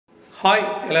Hi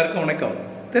எல்லாருக்கும் வணக்கம்.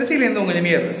 திருச்சியிலேருந்து உங்கள்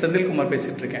இனியர் செந்தில் குமார்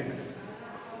பேசிகிட்டு இருக்கேன்.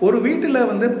 ஒரு வீட்டில்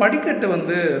படிக்கட்டு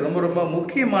ரொம்ப ரொம்ப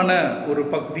முக்கியமான ஒரு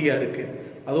பகுதியாக இருக்குது.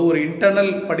 அதுவும் ஒரு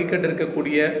இன்டர்னல் படிக்கட்டு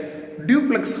இருக்கக்கூடிய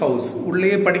டியூப்ளெக்ஸ் ஹவுஸ்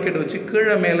உள்ளேயே படிக்கட்டு வச்சு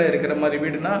கீழே மேலே இருக்கிற மாதிரி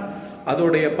வீடுனா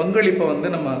அதோடைய பங்களிப்பை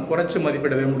நம்ம குறைச்சி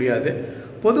மதிப்பிடவே முடியாது.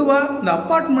 பொதுவாக இந்த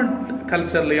அப்பார்ட்மெண்ட்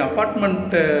கல்ச்சர்லேயும்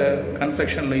அப்பார்ட்மெண்ட்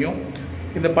கன்ஸ்ட்ரக்ஷன்லேயும்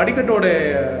இந்த படிக்கட்டோட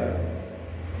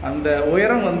அந்த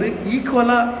உயரம்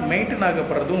ஈக்குவலாக மெயின்டைன்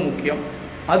ஆகப்படுறதும் முக்கியம்.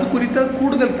 அது குறித்த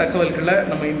கூடுதல் தகவல்களை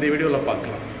நம்ம இந்த வீடியோவில்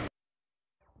பார்க்கலாம்.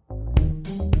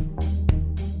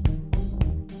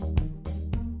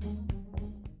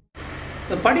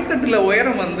 இந்த படிக்கட்டில்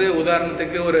உயரம்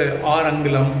உதாரணத்துக்கு ஒரு 6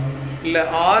 அங்குலம் இல்லை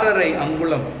 6.5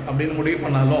 அங்குலம் அப்படின்னு முடிவு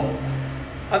பண்ணாலும்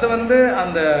அதை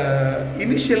அந்த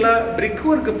இனிஷியலாக பிரிக்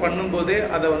ஒர்க் பண்ணும்போதே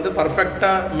அதை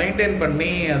பர்ஃபெக்டாக மெயின்டைன்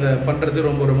பண்ணி அதை பண்ணுறது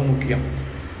ரொம்ப ரொம்ப முக்கியம்.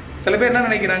 சில பேர் என்ன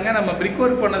நினைக்கிறாங்க, நம்ம பிரிக்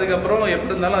ஒர்க் பண்ணதுக்கப்புறம்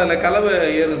எப்படி இருந்தாலும் அதில் கலவை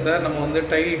ஏறும் சார், நம்ம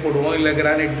டைல் போடுவோம் இல்லை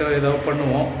கிரானைட்டோ ஏதோ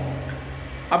பண்ணுவோம்,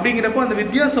 அப்படிங்கிறப்போ அந்த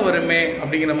வித்தியாசம் வருமே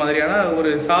அப்படிங்கிற மாதிரியான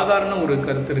ஒரு சாதாரண ஒரு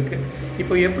கருத்து இருக்குது.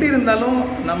 இப்போ எப்படி இருந்தாலும்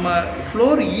நம்ம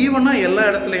ஃப்ளோர் ஈவனாக எல்லா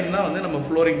இடத்துலையும் தான் நம்ம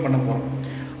ஃப்ளோரிங் பண்ண போகிறோம்.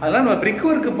 அதனால் நம்ம பிரிக்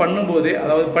ஒர்க் பண்ணும்போதே,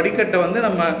 அதாவது படிக்கட்டை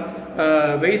நம்ம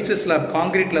வேஸ்ட் ஸ்லாப்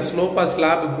காங்கிரீட்டில் ஸ்லோப்பாக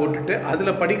ஸ்லாப் போட்டுட்டு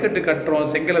அதில் படிக்கட்டு கட்டுறோம்,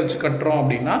 செங்கலை வச்சு கட்டுறோம்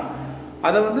அப்படின்னா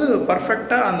அதை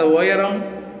பர்ஃபெக்டாக அந்த உயரம்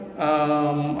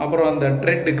அப்புறம் அந்த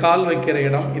ட்ரெட்டு கால் வைக்கிற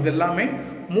இடம் இது எல்லாமே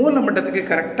மூல மட்டத்துக்கு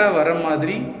கரெக்டாக வர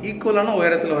மாதிரி ஈக்குவலான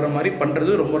உயரத்தில் வர மாதிரி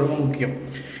பண்ணுறது ரொம்ப ரொம்ப முக்கியம்.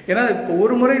 ஏன்னா இப்போ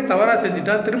ஒரு முறை தவறாக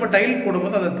செஞ்சுட்டா திரும்ப டைல்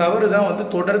போடும்போது அந்த தவறு தான்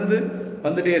தொடர்ந்து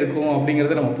வந்துகிட்டே இருக்கும்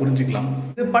அப்படிங்கிறத நம்ம புரிஞ்சுக்கலாம்.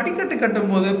 இது படிக்கட்டு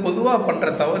கட்டும்போது பொதுவாக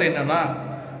பண்ணுற தவறு என்னென்னா,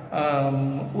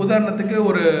 உதாரணத்துக்கு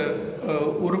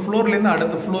ஒரு ஃப்ளோர்லேருந்து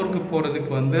அடுத்த ஃப்ளோருக்கு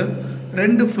போகிறதுக்கு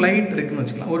 2 ஃப்ளைட் இருக்குதுன்னு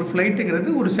வச்சுக்கலாம். ஒரு ஃப்ளைட்டுங்கிறது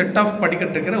ஒரு செட் ஆஃப்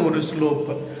படிக்கட்டு இருக்கிற ஒரு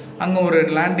ஸ்லோப்பு, அங்கே ஒரு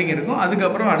லேண்டிங் இருக்கும்,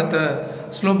 அதுக்கப்புறம் அடுத்த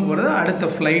ஸ்லோப்பு போகிறது அடுத்த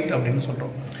ஃப்ளைட் அப்படின்னு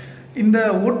சொல்கிறோம். இந்த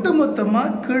ஒட்டு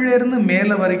மொத்தமாக கீழேருந்து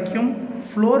மேலே வரைக்கும்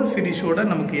ஃப்ளோர் ஃபினிஷோட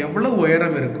நமக்கு எவ்வளோ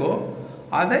உயரம் இருக்கோ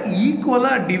அதை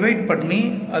ஈக்குவலாக டிவைட் பண்ணி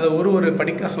அதை ஒரு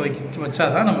படிக்காக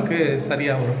வச்சாதான் நமக்கு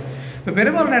சரியாக வரும். இப்போ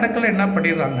பெரும்பாலான இடத்துல என்ன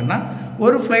பண்ணிடுறாங்கன்னா,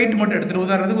 ஒரு ஃப்ளைட் மட்டும் எடுத்துகிட்டு,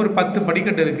 உதாரணத்துக்கு ஒரு 10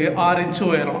 படிக்கட்டு இருக்குது, 6 இன்ச்சு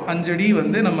உயரம், 5 அடி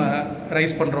நம்ம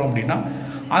ரைஸ் பண்ணுறோம் அப்படின்னா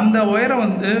அந்த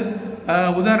உயரம்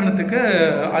உதாரணத்துக்கு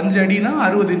 5 அடினா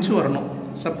 60 இன்ச்சு வரணும்.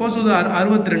 சப்போஸ்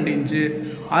 62 இன்ச்சு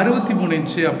 63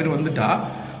 இன்ச்சு அப்படின்னு வந்துட்டா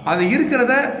அது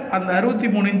இருக்கிறத அந்த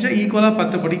 63 இன்ச்சை ஈக்குவலாக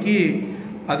 10 படிக்கு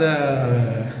அதை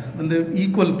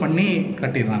ஈக்குவல் பண்ணி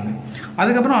கட்டிடுறாங்க.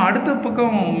 அதுக்கப்புறம் அடுத்த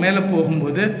பக்கம் மேலே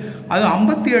போகும்போது அது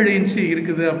 57 இன்ச்சு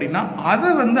இருக்குது அப்படின்னா அதை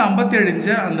 57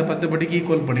 இன்ச்சை அந்த 10 படிக்கு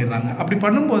ஈக்குவல் பண்ணிடுறாங்க. அப்படி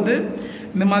பண்ணும்போது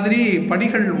இந்த மாதிரி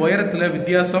படிகள் உயரத்தில்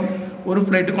வித்தியாசம் ஒரு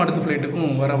ஃப்ளைட்டுக்கும் அடுத்த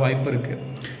ஃப்ளைட்டுக்கும் வர வாய்ப்பு இருக்குது.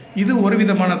 இது ஒரு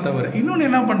விதமான தவறு. இன்னொன்று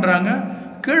என்ன பண்ணுறாங்க,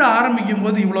 கீழே ஆரம்பிக்கும்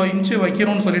போது இவ்வளோ இன்ச்சு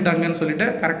வைக்கணும்னு சொல்லிட்டாங்கன்னு சொல்லிட்டு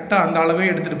கரெக்டாக அந்த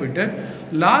அளவே எடுத்துகிட்டு போயிட்டு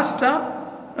லாஸ்ட்டாக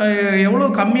எவ்வளோ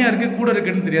கம்மியாக இருக்குது கூட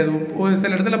இருக்குதுன்னு தெரியாது. ஒரு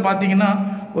சில இடத்துல பார்த்தீங்கன்னா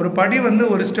ஒரு படி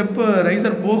ஒரு ஸ்டெப்பு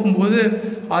ரைசர் போகும்போது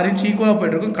 6 இன்ச்சு ஈக்குவலாக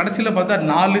போய்ட்டுருக்கும், கடைசியில் பார்த்தா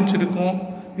 4 இன்ச்சு இருக்கும்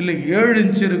இல்லை 7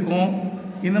 இன்ச்சு இருக்கும்.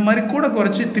 இந்த மாதிரி கூட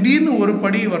குறைச்சி திடீர்னு ஒரு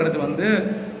படி வர்றது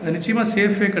நிச்சயமாக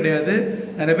சேஃபே கிடையாது.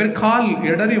 நிறைய பேர் கால்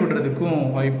இடறி விடுறதுக்கும்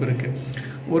வாய்ப்பு இருக்குது.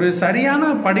 ஒரு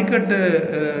சரியான படிக்கட்டு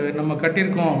நம்ம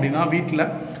கட்டியிருக்கோம் அப்படின்னா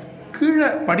வீட்டில் கீழே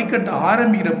படிக்கட்டு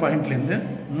ஆரம்பிக்கிற பாயிண்ட்லேருந்து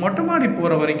மொட்டை மாடி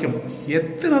போகிற வரைக்கும்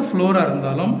எத்தனை ஃப்ளோராக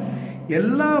இருந்தாலும்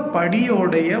எல்லா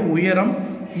படியோடைய உயரம்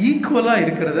ஈக்குவலாக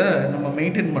இருக்கிறத நம்ம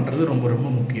மெயின்டைன் பண்ணுறது ரொம்ப ரொம்ப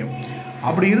முக்கியம்.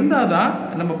 அப்படி இருந்தால் தான்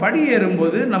நம்ம படி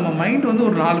ஏறும்போது நம்ம மைண்ட்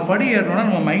ஒரு 4 படி ஏறணும்னா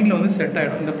நம்ம மைண்டில் செட்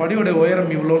ஆகிடும், இந்த படியோடைய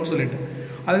உயரம் இவ்வளோன்னு சொல்லிட்டு.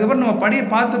 அதுக்கப்புறம் நம்ம படியை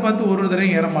பார்த்து ஒரு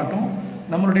தடவையும் ஏற மாட்டோம்.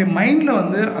 நம்மளுடைய மைண்டில்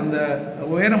அந்த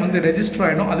உயரம் ரெஜிஸ்டர்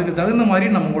ஆகிடும். அதுக்கு தகுந்த மாதிரி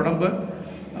நம்ம உடம்பு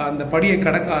அந்த படியை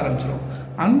கடக்க ஆரம்பிச்சிடும்.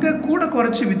 அங்கே கூட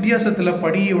குறைச்சி வித்தியாசத்தில்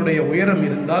படியுடைய உயரம்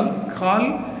இருந்தால் கால்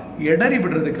இடறி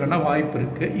விடுறதுக்கான வாய்ப்பு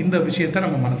இருக்குது. இந்த விஷயத்தை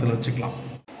நம்ம மனசில் வச்சுக்கலாம்.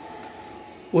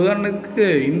 உதாரணத்துக்கு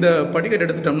இந்த படிக்கட்டு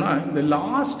எடுத்துட்டோம்னா இந்த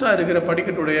லாஸ்ட்டாக இருக்கிற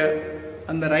படிக்கட்டுடைய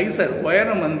அந்த ரைசர்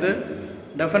உயரம்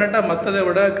டெஃபினட்டாக மற்றதை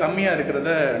விட கம்மியாக இருக்கிறத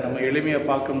நம்ம எளிமையாக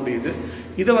பார்க்க முடியுது.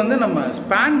 இதை நம்ம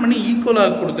ஸ்பேன் பண்ணி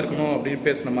ஈக்குவலாக கொடுத்துருக்கணும் அப்படின்னு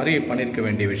பேசுகிற மாதிரி பண்ணியிருக்க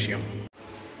வேண்டிய விஷயம்.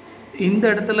 இந்த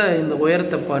இடத்துல இந்த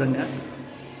உயரத்தை பாருங்கள்,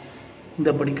 இந்த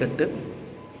படிக்கட்டு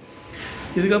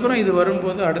இதுக்கப்புறம் இது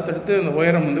வரும்போது அடுத்தடுத்து இந்த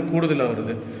உயரம் கூடுதலாக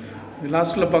வருது.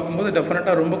 லாஸ்ட்டில் பார்க்கும்போது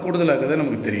டெஃபினட்டாக ரொம்ப கூடுதலாகுது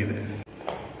நமக்கு தெரியுது.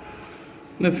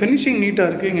 இந்த ஃபினிஷிங் நீட்டாக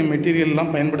இருக்குது, இங்கே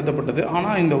மெட்டீரியல்லாம் பயன்படுத்தப்பட்டது.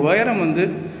 ஆனால் இந்த உயரம்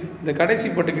இந்த கடைசி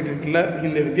படிக்கட்டில்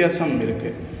இந்த வித்தியாசம்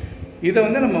இருக்குது. இதை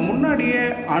நம்ம முன்னாடியே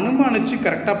அனுமானித்து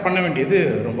கரெக்டாக பண்ண வேண்டியது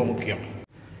ரொம்ப முக்கியம்.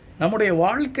 நம்முடைய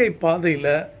வாழ்க்கை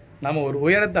பாதையில் நம்ம ஒரு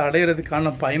உயரத்தை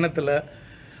அடையிறதுக்கான பயணத்தில்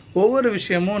ஒவ்வொரு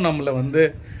விஷயமும் நம்மளை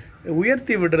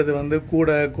உயர்த்தி விடுறது கூட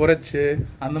குறைச்சி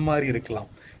அந்த மாதிரி இருக்கலாம்.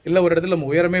 இல்லை ஒரு இடத்துல நம்ம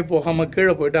உயரமே போகாமல்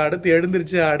கீழே போயிட்டு அடுத்து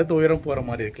எழுந்திரிச்சு அடுத்த உயரம் போகிற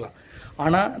மாதிரி இருக்கலாம்.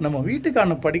 ஆனால் நம்ம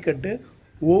வீட்டுக்கான படிக்கட்டு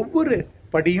ஒவ்வொரு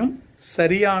படியும்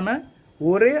சரியான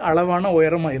ஒரே அளவான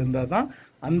உயரமாக இருந்தால் தான்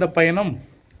அந்த பயணம்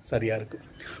சரியாக இருக்கும்.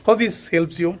 Hope this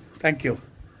helps you. Thank you.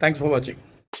 Thanks for watching.